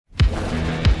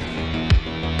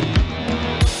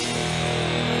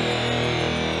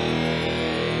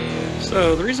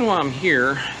So the reason why I'm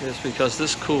here is because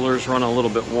this cooler's run a little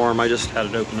bit warm. I just had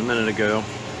it open a minute ago,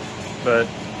 but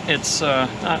it's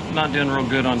not doing real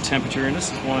good on temperature. And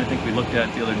this is one I think we looked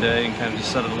at the other day and kind of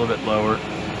just set it a little bit lower.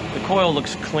 The coil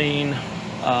looks clean.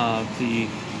 The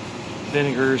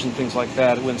vinegars and things like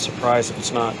that, it wouldn't surprise if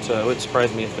it's not. It wouldn't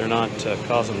surprise me if they're not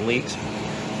causing leaks.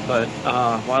 But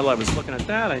while I was looking at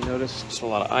that, I noticed just a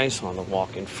lot of ice on the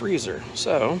walk-in freezer.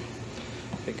 So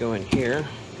I go in here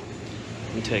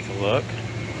and take a look,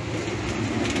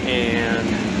 and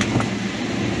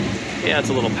yeah, it's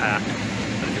a little packed.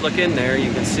 But if you look in there,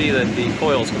 you can see that the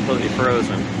coil is completely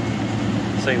frozen.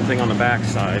 Same thing on the back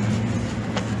side.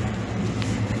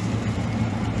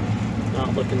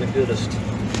 Not looking the goodest.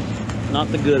 Not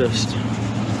the goodest.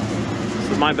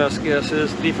 So my best guess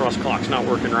is the defrost clock's not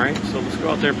working right. So let's go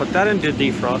out there and put that into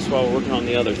defrost while we're working on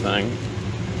the other thing.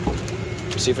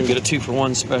 See if we can get a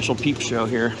 2-for-1 special peep show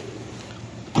here.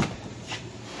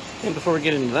 And before we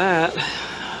get into that,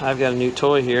 I've got a new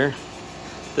toy here.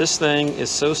 This thing is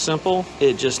so simple,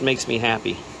 it just makes me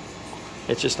happy.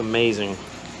 It's just amazing.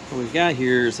 What we've got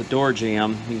here is the door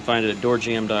jamb. You can find it at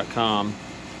doorjamm.com.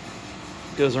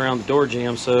 It goes around the door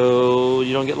jamb so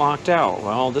you don't get locked out.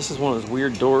 Well, this is one of those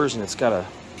weird doors, and it's got a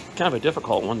kind of a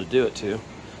difficult one to do it to.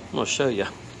 I'm going to show you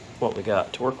what we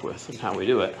got to work with and how we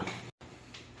do it.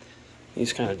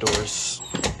 These kind of doors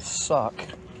suck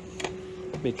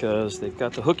because they've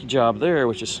got the hooky job there,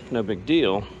 which is no big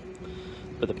deal.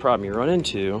 But the problem you run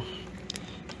into,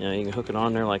 you know, you can hook it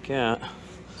on there like that,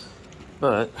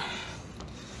 but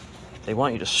they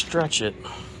want you to stretch it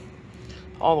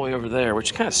all the way over there,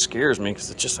 which kind of scares me because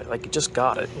it's just like you just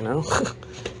got it, you know.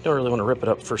 Don't really want to rip it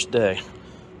up first day,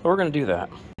 but we're going to do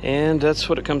that, and that's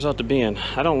what it comes out to being.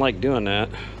 I don't like doing that,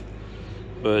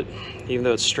 but even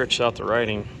though it's stretched out the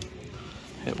writing,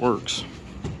 it works.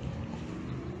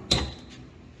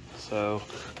 So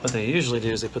what they usually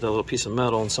do is they put that little piece of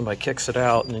metal and somebody kicks it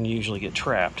out, and then you usually get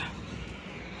trapped.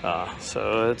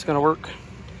 So it's going to work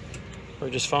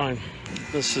just fine.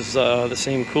 This is the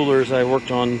same cooler as I worked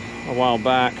on a while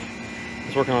back. I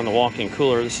was working on the walk-in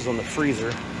cooler. This is on the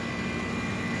freezer.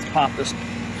 Let's pop this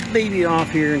baby off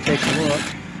here and take a look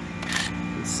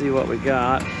and see what we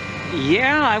got.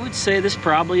 Yeah, I would say this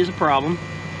probably is a problem.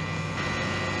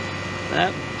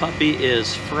 That puppy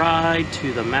is fried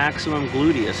to the maximum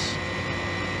gluteus.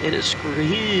 It is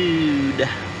screwed.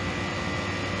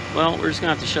 Well, we're just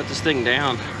gonna have to shut this thing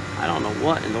down. I don't know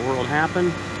what in the world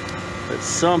happened, but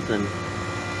something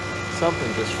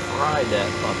just fried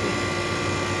that puppy.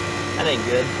 That ain't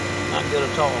good. Not good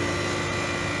at all.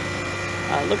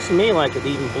 It looks to me like it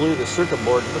even blew the circuit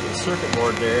board. Look at the circuit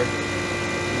board there. You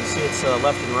can see it's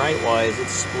left and right wise,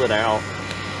 it's split out.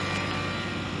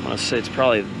 I'm gonna say it's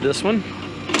probably this one.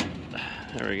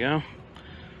 There we go.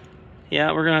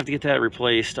 Yeah, we're gonna have to get that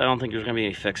replaced. I don't think there's gonna be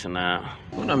any fixing that.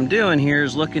 What I'm doing here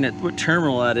is looking at what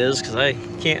terminal that is, because I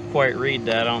can't quite read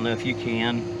that. I don't know if you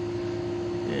can.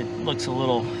 It looks a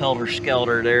little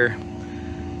helter-skelter there.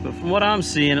 But from what I'm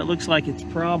seeing, it looks like it's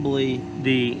probably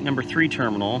the number 3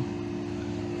 terminal.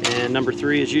 And number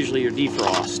 3 is usually your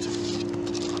defrost.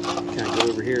 Kind of go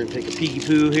over here and take a peeky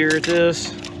poo here at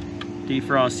this.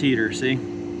 Defrost heater, see?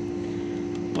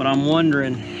 What I'm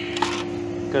wondering,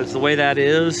 because the way that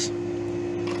is,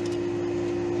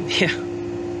 yeah,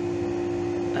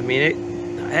 I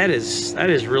mean, that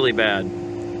is really bad.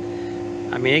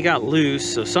 I mean, it got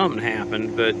loose, so something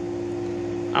happened, but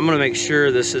I'm gonna make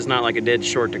sure this is not like a dead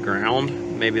short to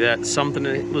ground. Maybe that's something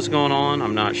that was going on,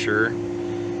 I'm not sure.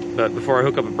 But before I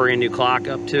hook up a brand new clock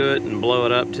up to it and blow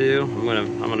it up too, I'm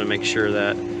gonna make sure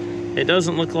that it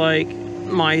doesn't look like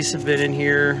mice have been in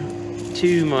here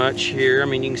too much here. I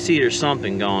mean, you can see there's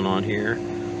something going on here,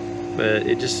 but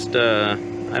it just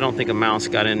I don't think a mouse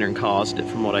got in there and caused it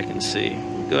from what I can see.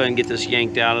 Go ahead and get this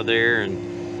yanked out of there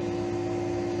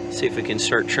and see if we can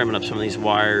start trimming up some of these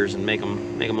wires and make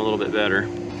them a little bit better.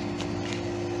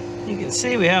 You can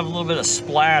see we have a little bit of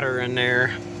splatter in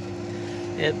there.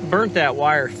 It burnt that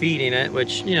wire feeding it,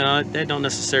 which, you know, that don't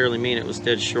necessarily mean it was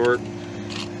dead short.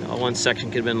 One section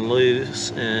could have been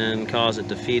loose and caused it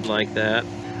to feed like that.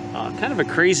 Kind of a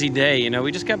crazy day, you know.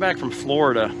 We just got back from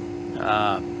Florida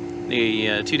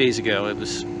 2 days ago. It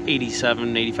was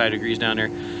 87, 85 degrees down there.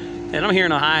 And I'm here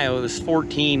in Ohio. It was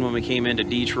 14 when we came into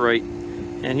Detroit.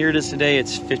 And here it is today,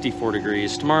 it's 54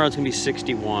 degrees. Tomorrow it's gonna be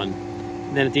 61.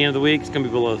 And then at the end of the week, it's gonna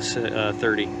be below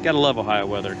 30. Gotta love Ohio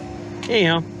weather.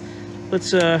 Anyhow, let's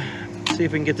see if we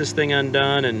can get this thing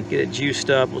undone and get it juiced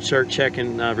up. We'll start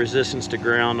checking resistance to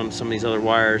ground on some of these other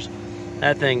wires.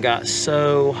 That thing got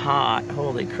so hot,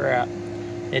 holy crap.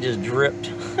 It just dripped,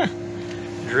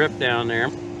 dripped down there.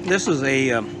 This is a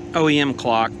OEM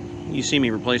clock. You see me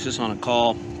replace this on a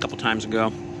call a couple times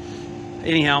ago.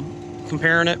 Anyhow,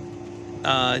 comparing it,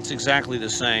 it's exactly the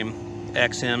same.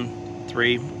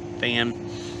 XM3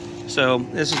 fan. So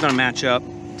this is going to match up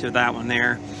to that one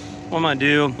there. What I'm going to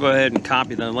do, go ahead and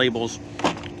copy the labels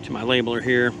to my labeler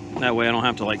here. That way I don't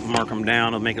have to like mark them down.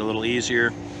 It'll make it a little easier.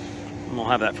 And we'll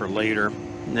have that for later.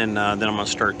 And then I'm going to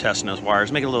start testing those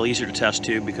wires. Make it a little easier to test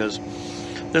too, because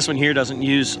this one here doesn't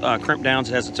use crimp downs.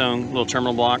 It has its own little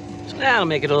terminal block. So that'll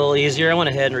make it a little easier. I went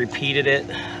ahead and repeated it.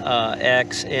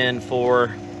 X, N,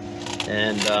 4,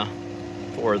 and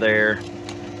 4 there.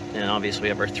 And obviously we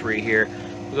have our 3 here.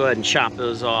 We'll go ahead and chop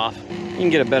those off. You can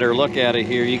get a better look at it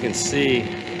here. You can see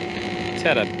it's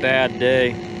had a bad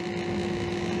day.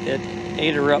 It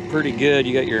ate her up pretty good.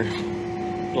 You got your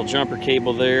little jumper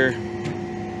cable there.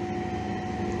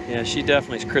 Yeah, she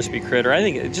definitely is a crispy critter. I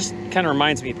think it just kind of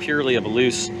reminds me purely of a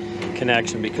loose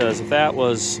connection, because if that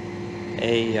was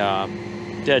a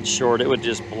dead short, it would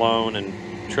just blown and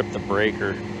trip the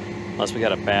breaker, unless we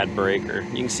got a bad breaker.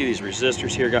 You can see these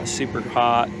resistors here got super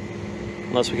hot,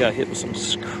 unless we got hit with some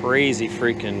crazy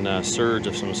freaking surge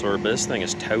of some sort. But this thing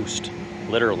is toast,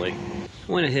 literally.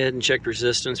 Went ahead and checked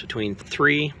resistance between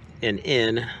 3 and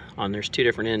N on, there's 2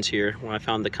 different N's here. When I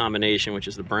found the combination, which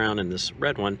is the brown and this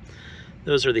red one,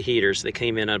 those are the heaters. They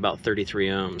came in at about 33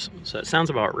 ohms. So it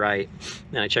sounds about right.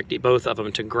 And I checked both of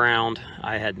them to ground.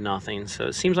 I had nothing. So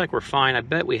it seems like we're fine. I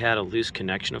bet we had a loose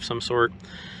connection of some sort.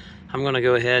 I'm going to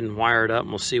go ahead and wire it up and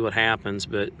we'll see what happens.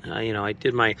 But, you know, I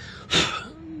did my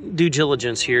due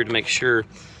diligence here to make sure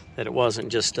that it wasn't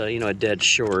just, you know, a dead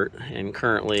short. And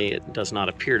currently it does not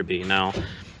appear to be. Now,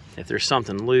 if there's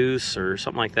something loose or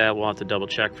something like that, we'll have to double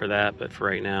check for that. But for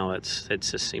right now, it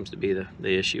just seems to be the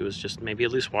issue is just maybe a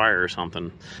loose wire or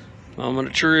something. Moment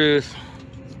of truth.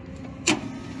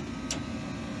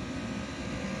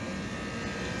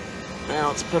 Now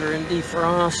let's put her in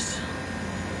defrost.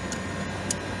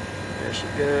 There she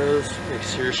goes. Make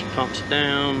sure she pumps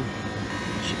down.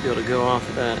 Should be able to go off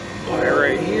of that wire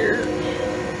right here.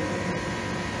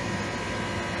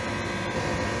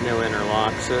 No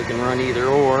interlock, so it can run either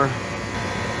or.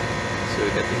 So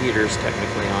we've got the heaters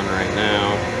technically on right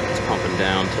now. It's pumping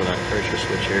down until that pressure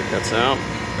switch here cuts out.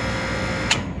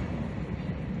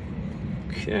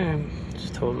 Okay,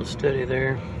 just holding steady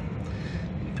there.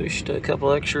 Pushed a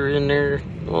couple extra in there.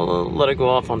 We'll let it go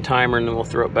off on timer and then we'll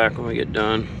throw it back when we get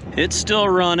done. It's still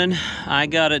running. I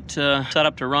got it set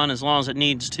up to run as long as it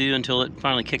needs to until it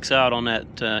finally kicks out on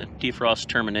that defrost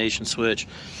termination switch.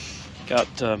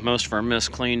 Got most of our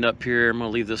mist cleaned up here. I'm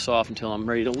gonna leave this off until I'm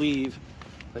ready to leave,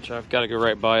 which I've got to go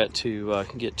right by it to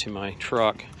get to my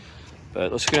truck.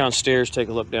 But let's go downstairs, take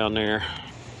a look down there.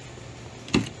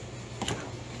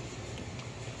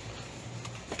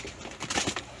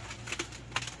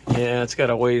 Yeah, it's got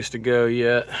a ways to go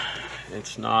yet.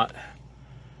 It's not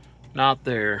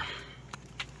there.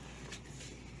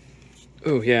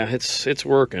 Oh yeah, it's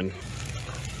working.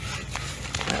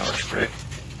 Power spray.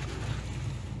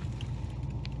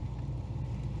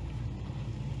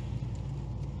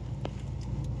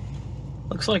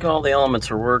 Looks like all the elements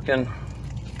are working.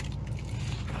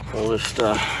 We'll just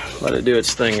let it do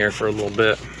its thing here for a little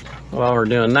bit. While we're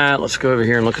doing that, let's go over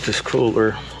here and look at this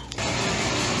cooler.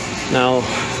 Now,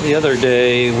 the other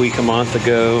day, a week, a month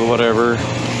ago, whatever,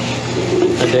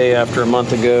 a day after a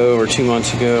month ago or 2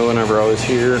 months ago, whenever I was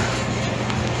here,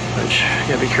 which you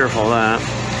gotta be careful of that,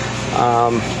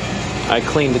 I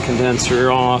cleaned the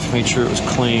condenser off, made sure it was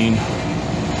clean.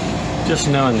 Just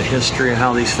knowing the history of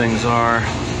how these things are,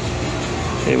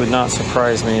 it would not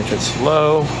surprise me if it's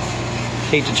low.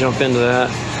 Hate to jump into that.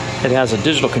 It has a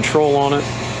digital control on it,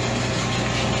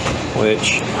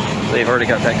 which they've already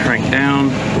got that cranked down.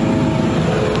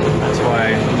 That's why,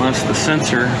 unless the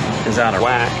sensor is out of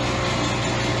whack,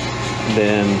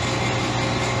 then,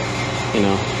 you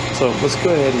know. So let's go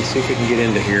ahead and see if we can get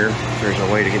into here. There's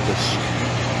a way to get this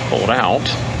pulled out.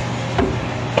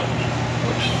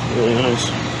 Looks really nice.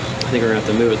 I think we're gonna have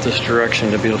to move it this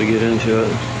direction to be able to get into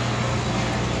it.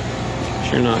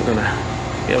 You're not gonna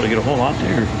be able to get a whole lot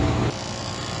there.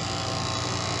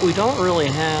 We don't really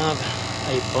have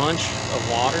a bunch of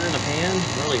water in the pan,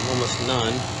 really almost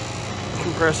none. The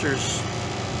compressor's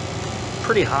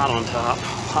pretty hot on top,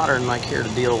 hotter than I care to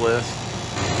deal with.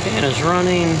 Fan is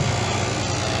running,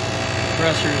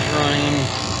 compressor's running.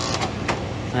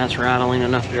 That's rattling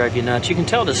enough to drive you nuts. You can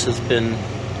tell this has been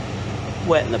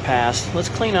wet in the past. Let's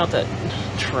clean out that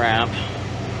trap.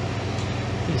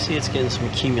 You see it's getting some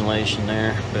accumulation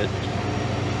there, but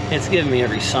it's giving me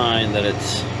every sign that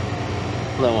it's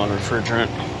low on refrigerant.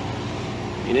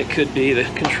 I mean, it could be the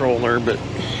controller, but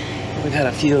we've had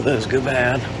a few of those go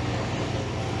bad.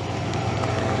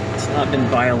 It's not been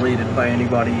violated by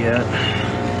anybody yet.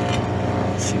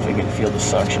 Let's see if we can feel the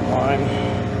suction line.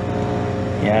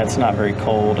 Yeah, it's not very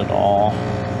cold at all.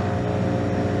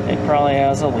 It probably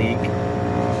has a leak.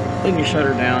 We can shut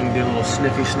her down and do a little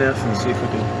sniffy sniff and see if we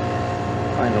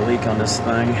can find a leak on this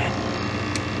thing.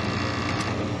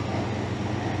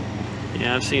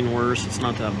 Yeah, I've seen worse. It's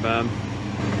not that bad.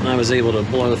 I was able to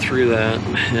blow through that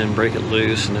and break it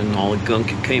loose, and then all the gunk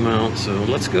came out. So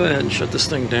let's go ahead and shut this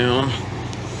thing down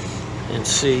and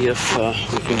see if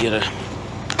we can get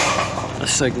a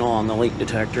signal on the leak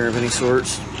detector of any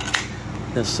sorts.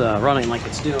 It's running like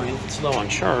it's doing. It's low on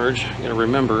charge. You gotta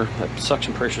remember that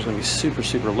suction pressure is gonna be super,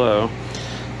 super low,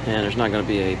 and there's not gonna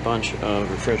be a bunch of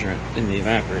refrigerant in the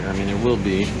evaporator. I mean, there will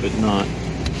be, but not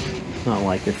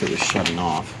like if it was shutting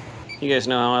off. You guys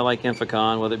know how I like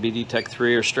Infocon, whether it be D-Tech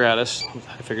 3 or Stratus.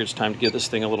 I figured it's time to give this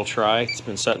thing a little try. It's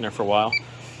been sitting there for a while.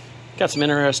 Got some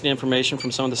interesting information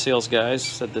from some of the sales guys.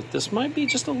 Said that this might be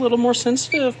just a little more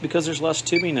sensitive because there's less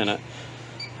tubing in it.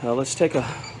 Let's take a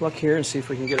look here and see if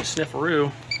we can get a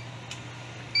snifferoo.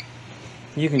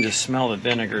 You can just smell the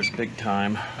vinegars big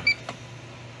time.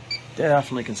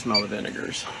 Definitely can smell the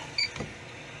vinegars.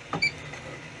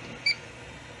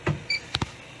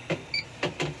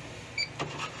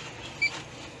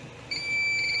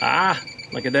 Ah,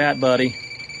 look at that, buddy.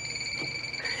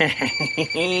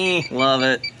 Love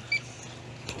it.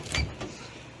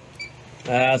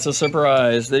 That's a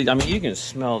surprise. I mean, you can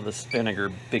smell this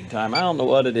vinegar big time. I don't know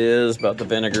what it is about the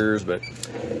vinegars, but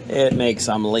it makes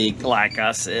them leak like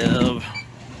a sieve.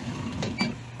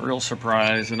 Real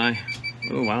surprise. And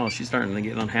oh wow, she's starting to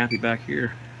get unhappy back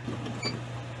here.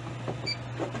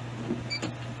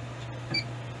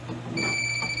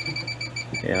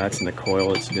 Yeah, that's in the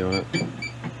coil that's doing it.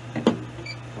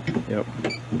 Yep.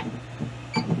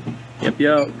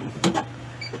 Yep.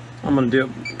 I'm gonna do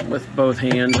it with both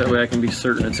hands, that way I can be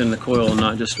certain it's in the coil and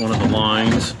not just one of the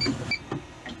lines.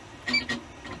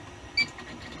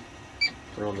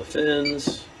 We're on the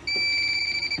fins.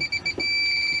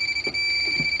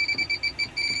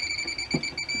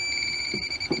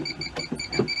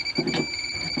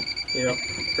 Yep,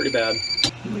 pretty bad.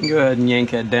 We can go ahead and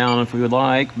yank that down if we would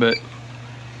like, but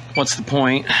what's the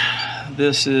point?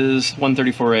 This is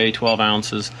 134A, 12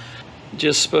 ounces.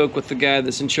 Just spoke with the guy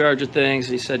that's in charge of things.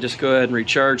 He said just go ahead and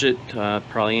recharge it.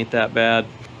 Probably ain't that bad.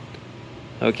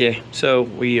 Okay, so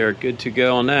we are good to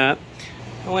go on that.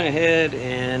 I went ahead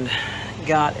and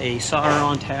got a solder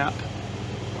on tap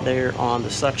there on the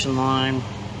suction line.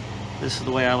 This is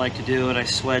the way I like to do it. I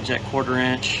swedge that 1/4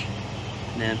 inch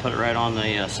and then put it right on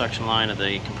the suction line of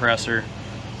the compressor.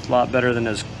 It's a lot better than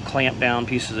those clamp down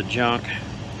pieces of junk.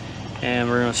 And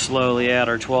we're going to slowly add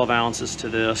our 12 ounces to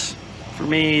this. For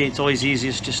me, it's always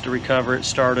easiest just to recover it,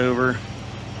 start over,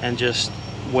 and just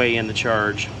weigh in the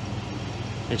charge.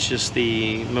 It's just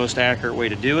the most accurate way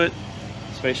to do it,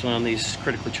 especially on these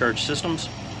critically charged systems.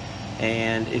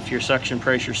 And if your suction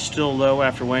pressure is still low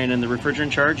after weighing in the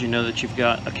refrigerant charge, you know that you've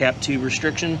got a cap tube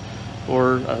restriction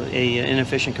or a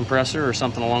inefficient compressor or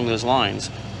something along those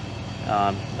lines.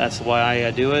 That's why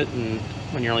I do it, and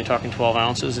when you're only talking 12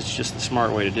 ounces, it's just the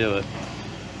smart way to do it.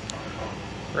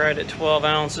 Right at 12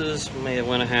 ounces, we may have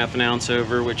went a ½ an ounce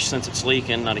over, which since it's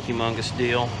leaking, not a humongous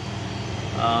deal.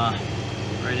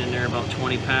 Right in there, about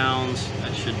 20 pounds.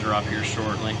 That should drop here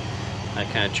shortly. I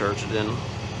kind of charged it in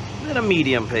at a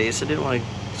medium pace. I didn't want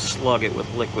to slug it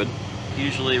with liquid.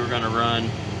 Usually we're going to run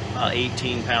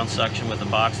 18-pound suction with a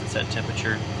box that's at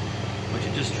temperature, which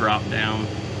would just drop down.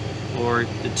 Or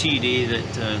the TD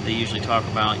that they usually talk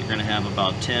about, you're going to have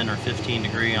about 10 or 15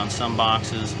 degree on some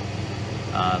boxes.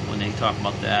 When they talk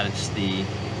about that, it's the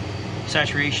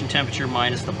saturation temperature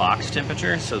minus the box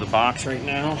temperature. So the box right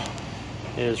now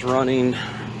is running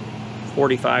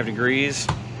 45 degrees.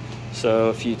 So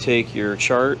if you take your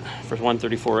chart for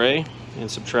 134A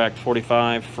and subtract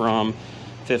 45 from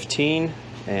 15,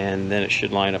 and then it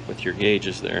should line up with your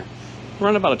gauges there.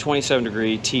 Run about a 27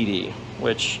 degree TD,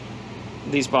 which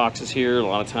these boxes here, a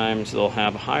lot of times they'll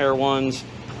have higher ones.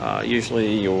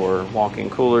 Usually your walk-in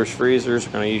coolers, freezers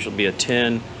are going to usually be a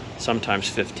 10, sometimes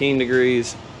 15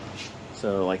 degrees.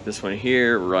 So like this one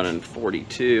here, we're running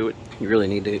 42. You really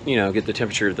need to, get the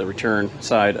temperature of the return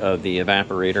side of the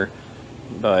evaporator.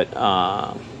 But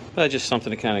just something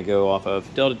to kind of go off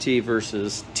of. Delta T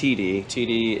versus TD.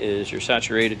 TD is your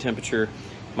saturated temperature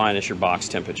minus your box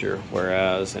temperature,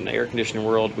 whereas in the air conditioning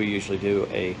world we usually do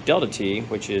a delta T,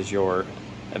 which is your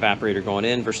evaporator going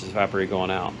in versus evaporator going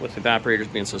out. With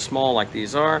evaporators being so small like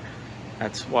these are,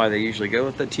 that's why they usually go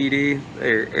with the TD.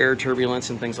 Air turbulence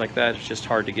and things like that, it's just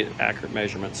hard to get accurate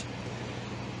measurements.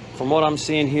 From what I'm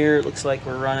seeing here, it looks like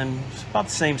we're running about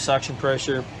the same suction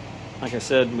pressure. Like I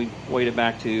said, we weighted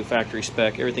back to factory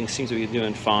spec. Everything seems to be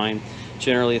doing fine.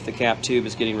 Generally, if the cap tube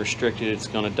is getting restricted, it's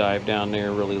going to dive down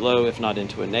there really low, if not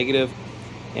into a negative.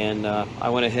 And I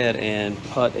went ahead and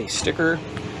put a sticker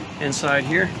inside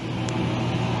here.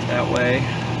 That way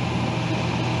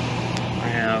I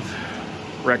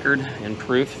have record and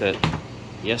proof that,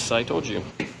 yes, I told you.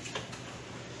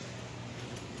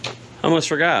 I almost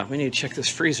forgot. We need to check this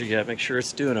freezer yet, make sure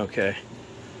it's doing okay.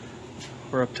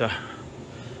 We're up to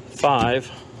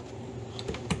 5.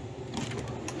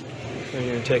 We're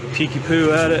going to take a peeky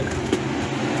poo at it.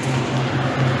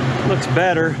 Looks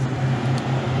better.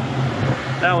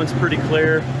 That one's pretty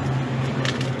clear.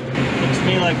 Looks to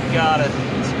me like we got it.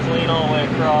 It's clean all the way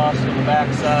across on the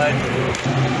back side.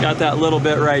 Got that little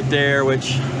bit right there,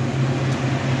 which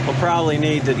we'll probably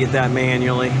need to get that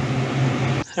manually.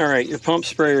 All right, your pump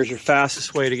sprayer is your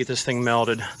fastest way to get this thing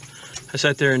melted. I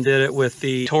sat there and did it with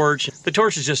the torch. The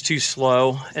torch is just too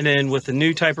slow. And then with the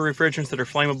new type of refrigerants that are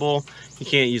flammable, you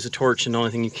can't use a torch, and the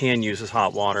only thing you can use is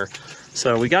hot water.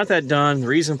 So we got that done. The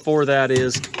reason for that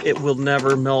is it will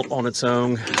never melt on its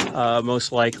own,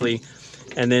 most likely.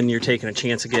 And then you're taking a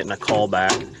chance of getting a call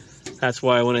back. That's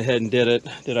why I went ahead and did it.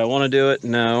 Did I want to do it?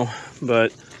 No,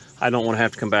 but I don't want to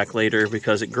have to come back later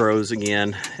because it grows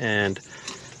again. And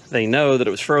they know that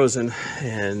it was frozen,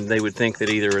 and they would think that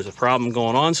either there's a problem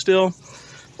going on still,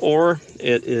 or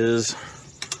it is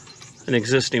an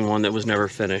existing one that was never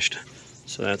finished.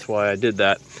 So that's why I did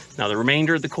that. Now the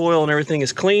remainder of the coil and everything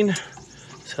is clean.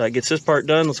 So that gets this part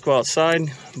done. Let's go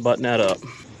outside, button that up.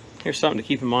 Here's something to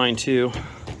keep in mind too.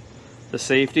 The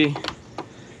safety.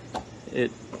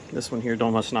 This one here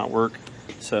must not work.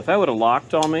 So if that would have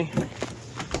locked on me,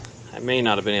 I may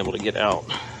not have been able to get out.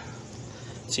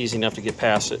 It's easy enough to get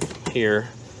past it here.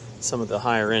 Some of the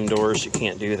higher end doors, you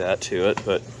can't do that to it,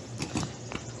 but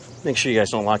make sure you guys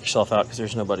don't lock yourself out because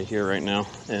there's nobody here right now,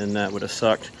 and that would have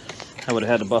sucked. I would have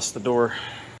had to bust the door.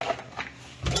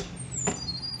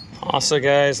 Also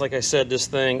guys, like I said, this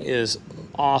thing is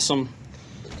awesome.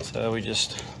 So we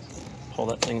just pull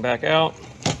that thing back out.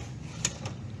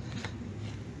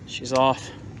 She's off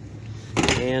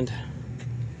and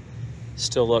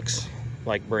still looks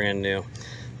like brand new.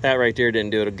 That right there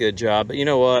didn't do it a good job, but you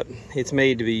know what? It's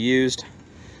made to be used,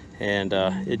 and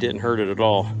it didn't hurt it at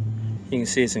all. You can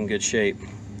see it's in good shape.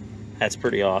 That's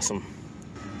pretty awesome.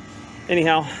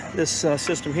 Anyhow, this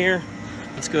system here,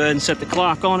 let's go ahead and set the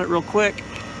clock on it real quick,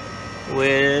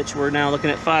 which we're now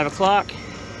looking at 5 o'clock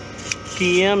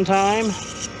p.m. time.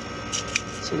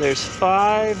 So there's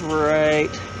 5 right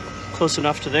close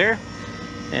enough to there,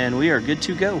 and we are good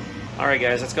to go. All right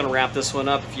guys, that's gonna wrap this one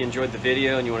up. If you enjoyed the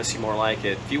video and you wanna see more like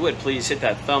it, if you would, please hit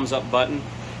that thumbs up button.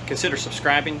 Consider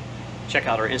subscribing. Check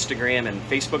out our Instagram and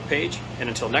Facebook page. And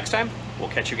until next time, we'll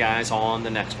catch you guys on the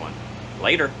next one.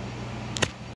 Later.